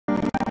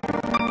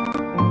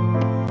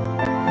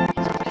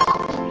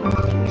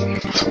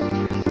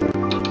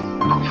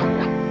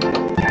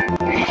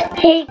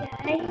Hey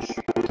guys,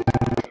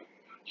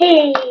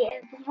 hey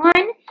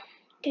everyone.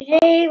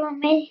 Today we're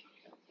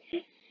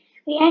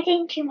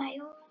reacting to my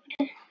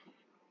old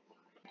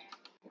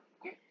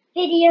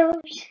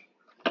videos,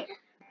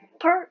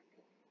 part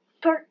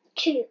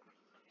two,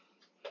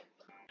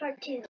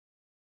 part two.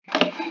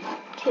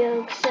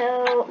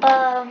 So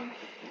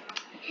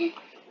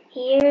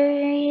here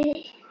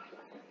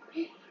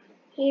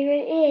it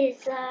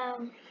is.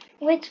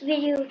 Which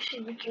video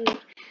should we do?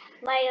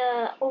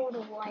 My older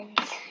ones.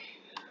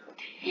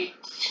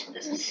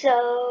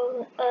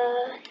 So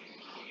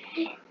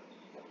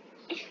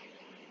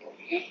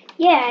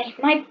yeah,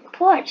 my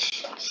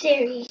porch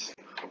series.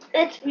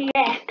 Let's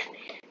react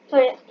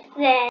for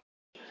that.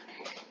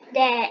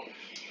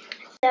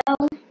 So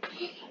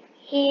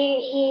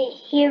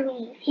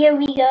here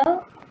we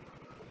go.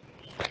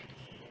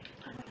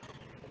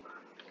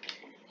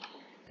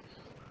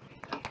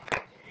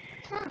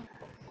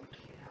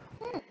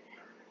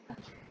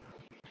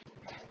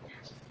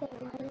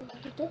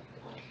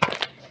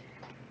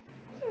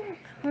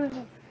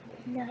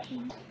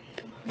 Nothing.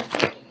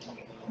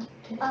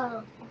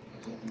 Oh.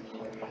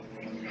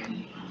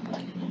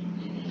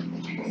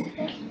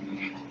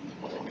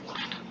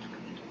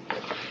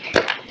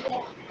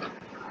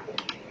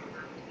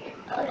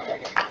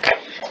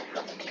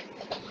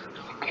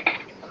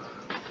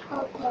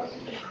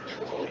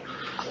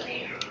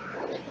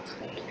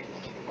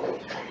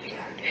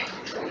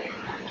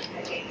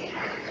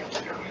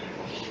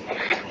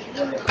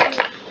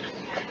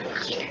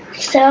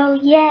 So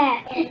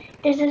yeah,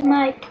 this is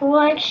my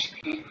porch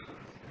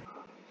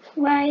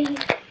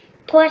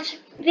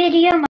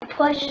video, my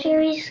porch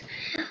series.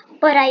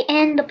 But I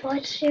end the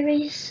porch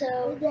series,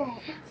 so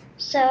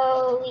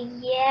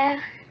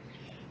yeah.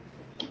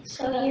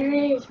 So here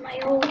it is, my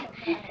old.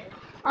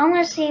 I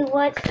want to see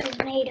what it's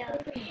made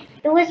of.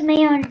 It was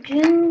made on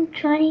June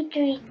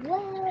 23,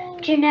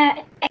 June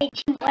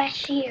 18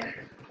 last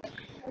year.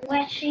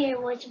 Last year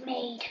was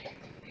made,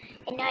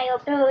 and I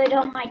uploaded it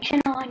on my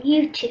channel on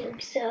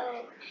YouTube.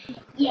 So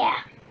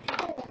yeah.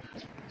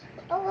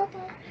 Oh,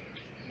 okay.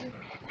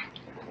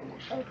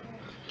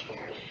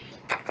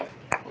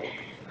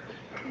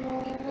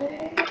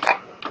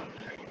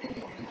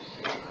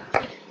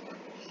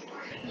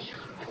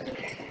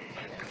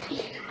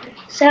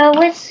 So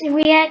let's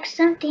react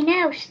something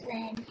else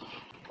then.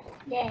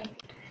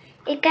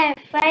 It got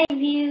 5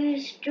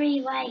 views,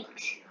 3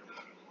 likes.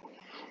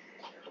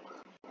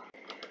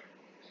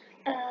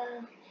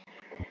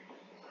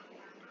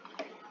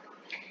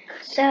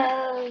 So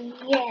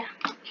yeah.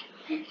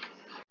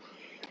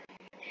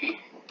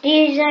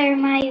 These are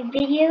my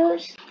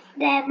videos.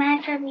 That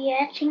Minecraft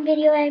reaction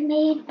video I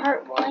made,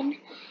 part 1.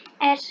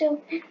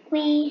 Also,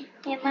 in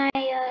my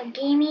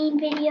gaming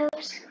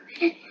videos.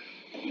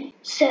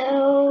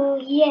 So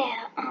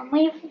yeah,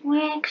 we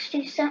react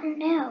to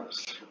something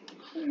else.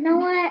 You know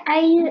what?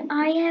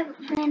 I have a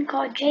friend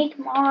called Jake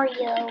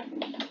Mario.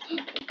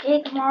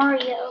 Jake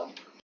Mario.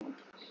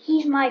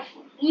 He's my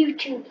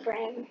YouTube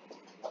friend.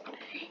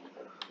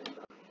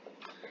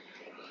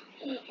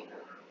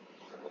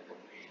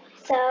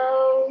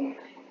 So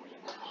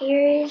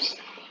here is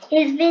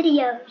his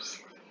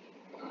videos.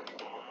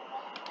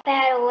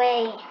 By the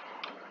way.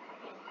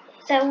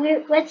 So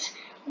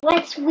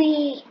let's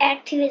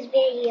react to his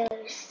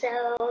videos.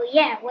 So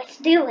yeah, let's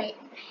do it.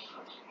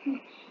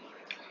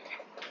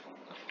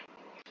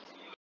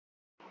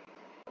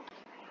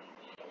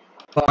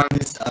 On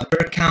this other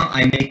account,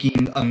 I'm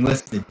making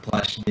unlisted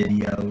plush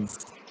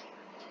videos.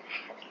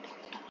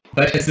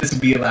 But this will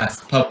be a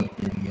last public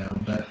video,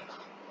 but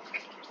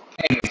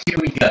anyways, here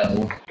we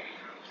go.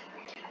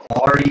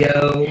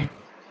 Mario,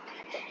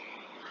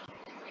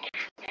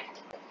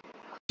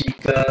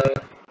 Chica,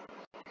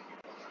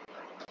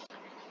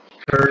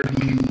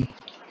 Kirby,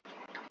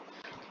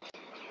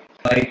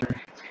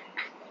 Viper,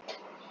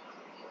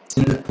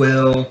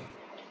 Cyndaquil,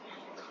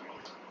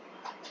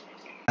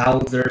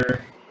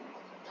 Bowser,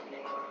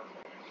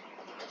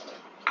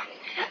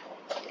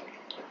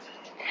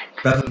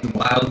 Breath of the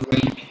Wild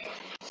Link.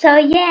 So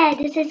yeah,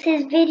 this is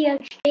his video,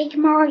 Jake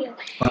Mario.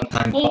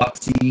 Funtime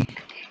Foxy.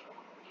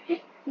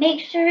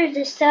 Make sure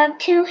to sub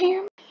to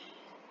him.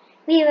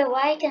 Leave a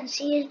like and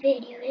see his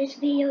video. His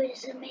video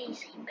is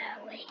amazing, by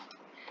the way.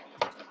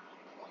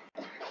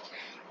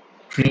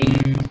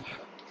 Cream,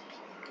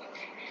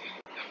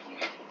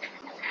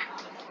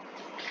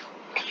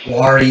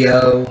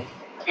 Wario,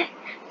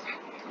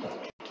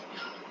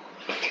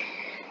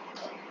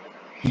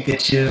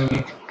 Pikachu,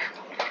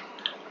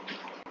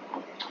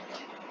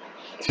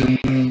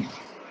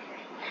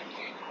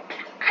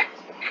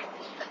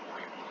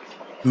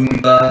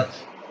 Goomba,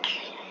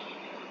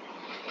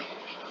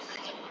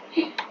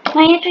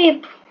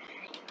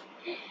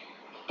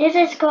 This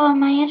is called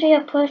my entry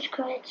of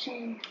postcards,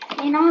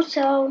 and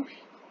also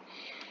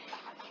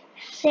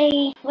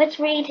say, let's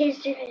read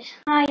his news.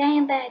 Hi, I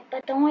am back,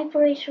 but don't wait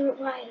for a short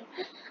while.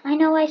 I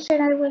know I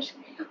said I was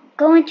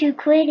going to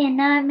quit and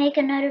not make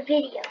another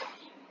video,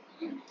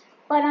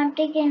 but I'm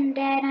thinking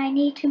that I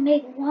need to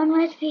make one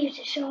last view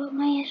to show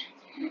my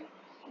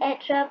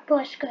extra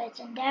postcards,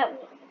 and that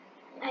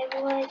I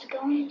was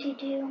going to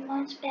do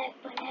months back,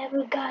 but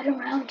never got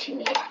around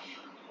to it.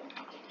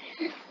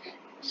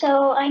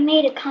 So I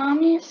made a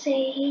comment,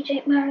 say, hey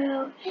Jake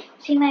Mario,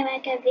 see my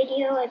Minecraft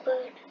video, I put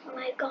a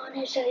mic on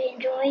it so you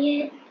enjoy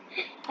it.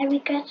 I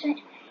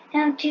requested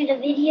down to the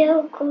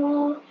video,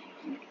 cool.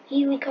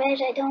 He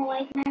requests I don't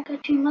like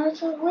Minecraft too much,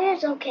 so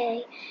it's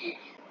okay.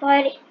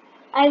 But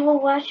I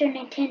will watch your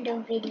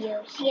Nintendo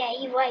videos. Yeah,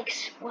 he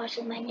likes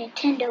watching my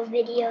Nintendo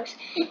videos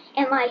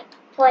and my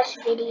Plus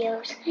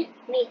videos. It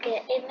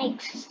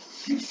makes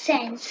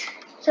sense.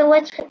 So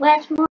let's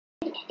more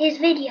his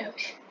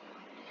videos.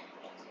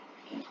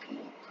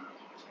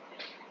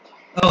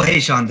 Oh, hey,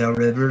 Shondell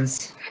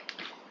Rivers.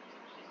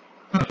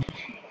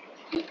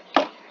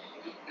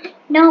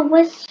 No,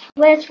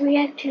 let's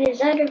react to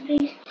his other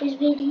his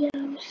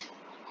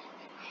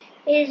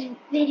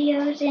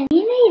videos, and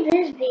he made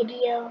this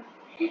video.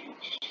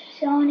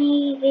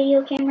 Sony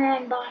video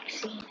camera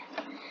unboxing.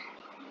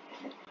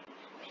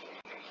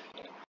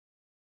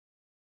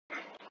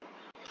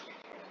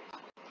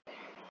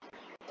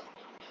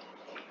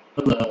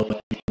 Hello,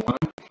 everyone.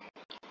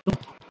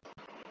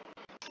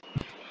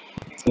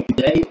 So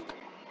today,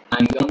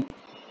 I'm going.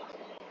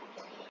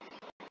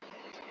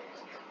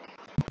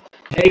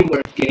 Hey,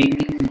 we're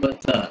gaming.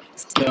 What's up?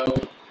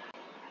 So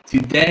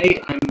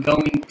today, I'm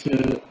going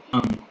to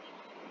unbox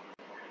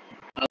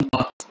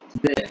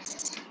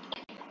this.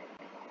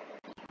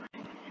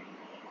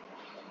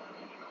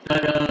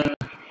 Ta-da!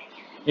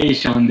 Hey,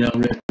 Shondell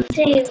Rivers.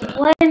 Say What's up?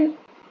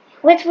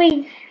 let's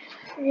read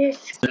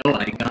this. So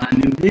I got a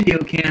new video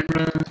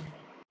camera.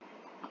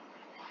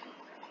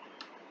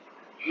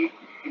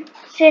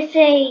 Says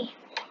a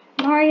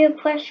Mario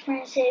Plus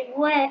friend said,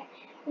 what?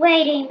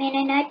 Wait a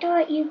minute, I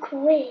thought you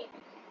quit.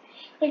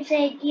 It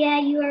said, yeah,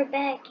 you are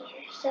back.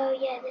 So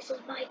yeah, this is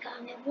my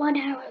comment 1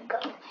 hour ago.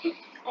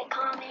 I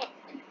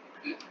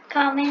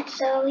comment,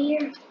 so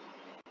here,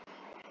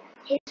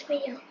 his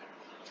video.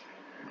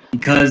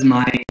 Because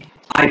my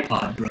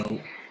iPod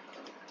broke.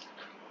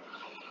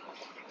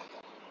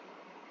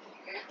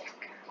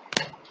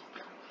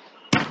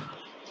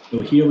 So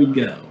here we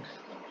go.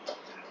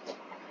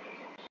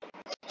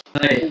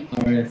 Hi,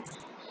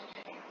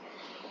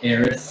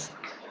 Eris.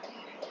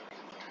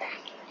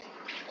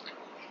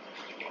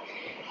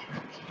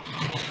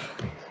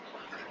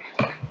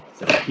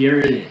 So here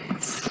it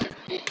is.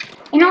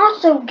 And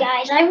also,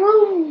 guys, I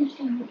will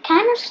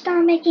kind of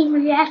start making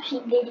reaction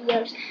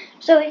videos.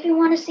 So if you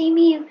want to see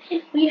me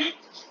react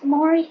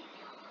more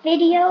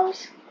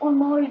videos, or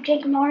more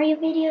Jake Mario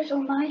videos, or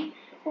my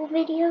full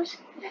videos,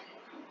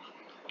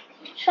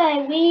 try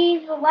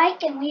leave a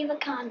like and leave a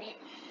comment.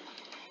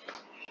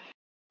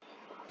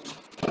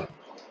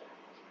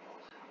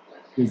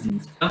 Busy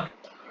stuff.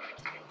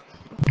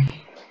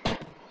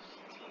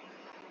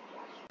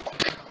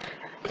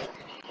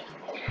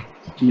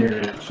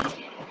 Your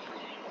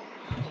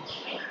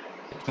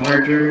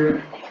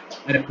charger,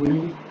 I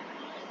believe.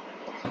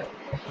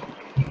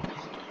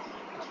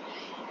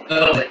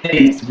 Oh,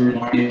 hey, Super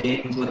Mario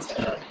Games, what's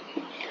up?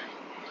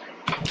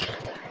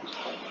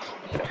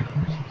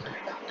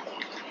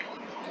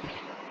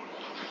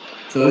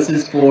 So this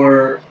is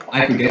for,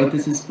 I forget what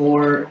this is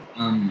for.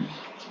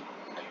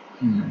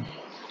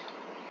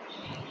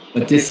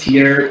 But this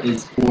here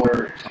is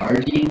for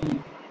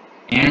charging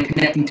and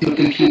connecting to a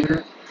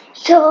computer.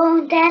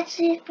 So that's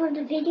it for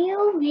the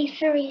video. Make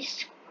sure you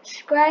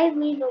subscribe,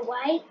 leave a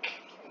like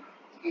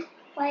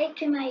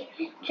to my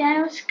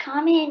channels,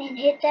 comment, and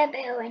hit that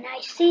bell. And I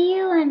see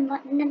you in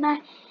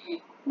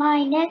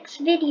my next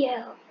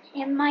video,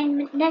 in my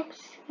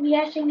next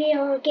reaction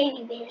video or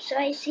gaming video. So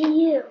I see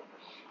you.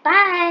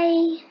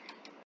 Bye.